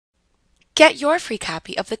Get your free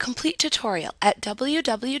copy of the complete tutorial at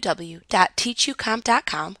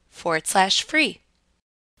www.teachucomp.com/free.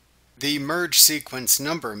 The merge sequence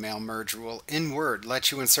number mail merge rule in Word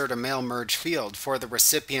lets you insert a mail merge field for the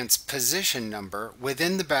recipient's position number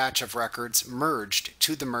within the batch of records merged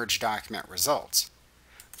to the merge document results.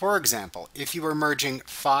 For example, if you were merging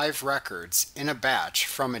 5 records in a batch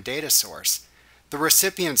from a data source, the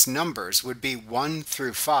recipient's numbers would be 1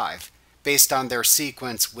 through 5 based on their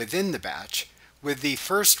sequence within the batch, with the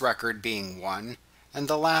first record being 1 and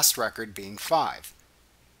the last record being 5.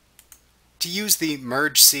 To use the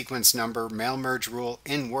merge sequence number mail merge rule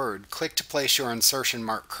in Word, click to place your insertion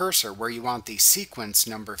mark cursor where you want the sequence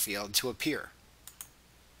number field to appear.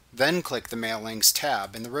 Then click the Mail Links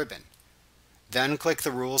tab in the ribbon. Then click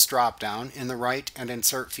the Rules drop-down in the Write and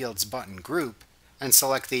Insert Fields button group and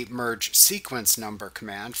select the Merge Sequence Number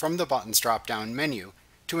command from the Buttons drop-down menu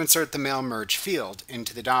to insert the mail merge field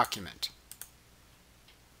into the document.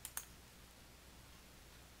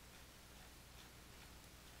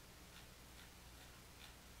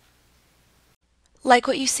 Like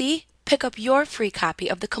what you see? Pick up your free copy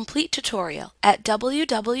of the complete tutorial at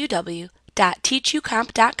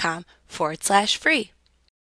www.teachucomp.com/free.